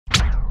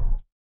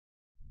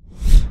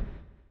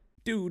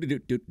Do do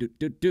do do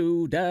do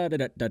do da da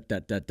da da da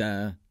da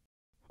da.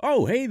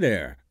 Oh, hey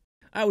there.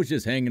 I was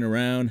just hanging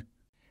around.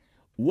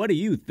 What do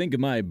you think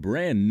of my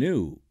brand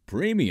new,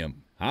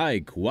 premium, high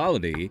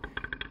quality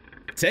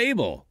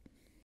table?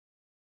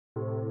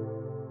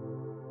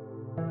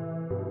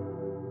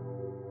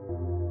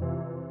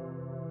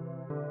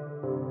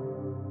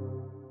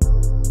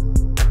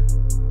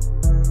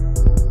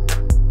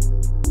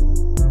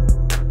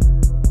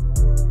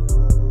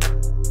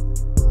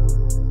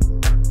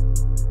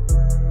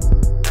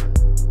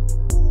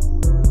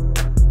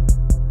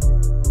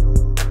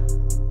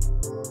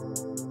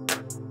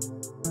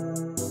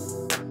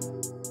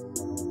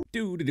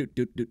 Do do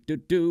do do do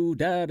do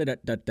da da da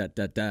da da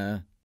da da.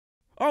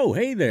 Oh,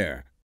 hey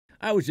there.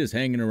 I was just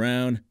hanging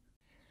around.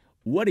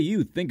 What do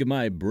you think of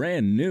my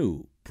brand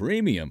new,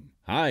 premium,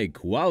 high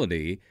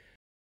quality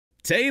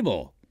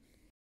table?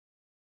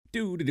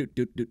 Do do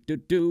do do do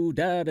do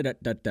da da da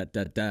da da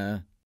da da.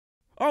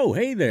 Oh,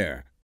 hey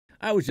there.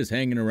 I was just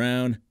hanging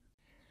around.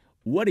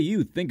 What do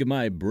you think of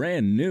my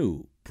brand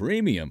new,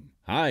 premium,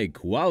 high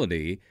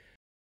quality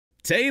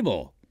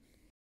table?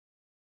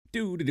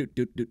 Do do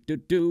do do do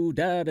do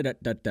da da da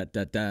da da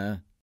da da.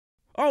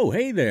 Oh,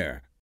 hey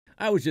there.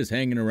 I was just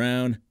hanging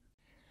around.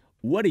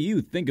 What do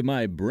you think of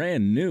my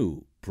brand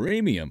new,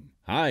 premium,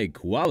 high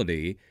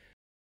quality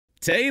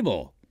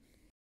table?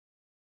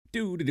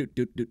 Do do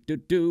do do do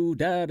do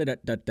da da da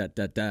da da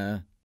da da.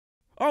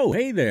 Oh,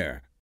 hey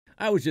there.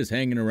 I was just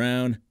hanging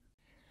around.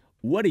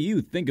 What do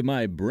you think of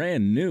my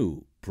brand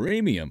new,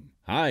 premium,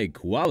 high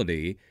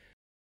quality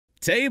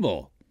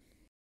table?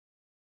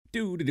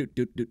 Do do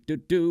do do do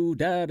do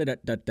da da da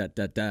da da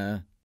da da.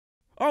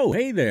 Oh,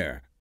 hey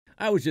there.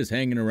 I was just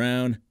hanging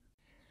around.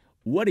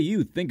 What do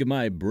you think of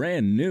my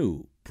brand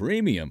new,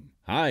 premium,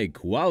 high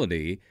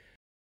quality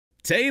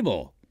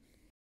table?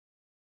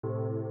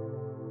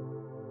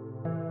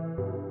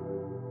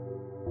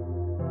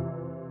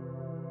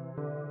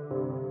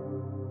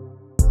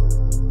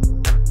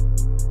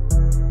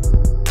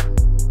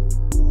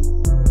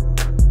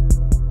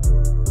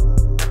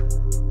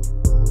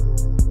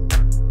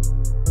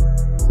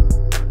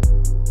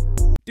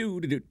 Do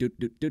do do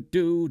do do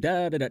do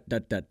da da da da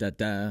da da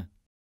da.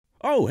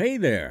 Oh, hey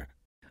there.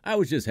 I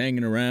was just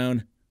hanging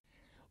around.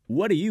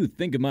 What do you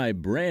think of my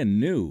brand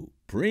new,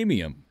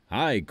 premium,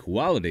 high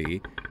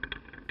quality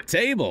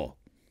table?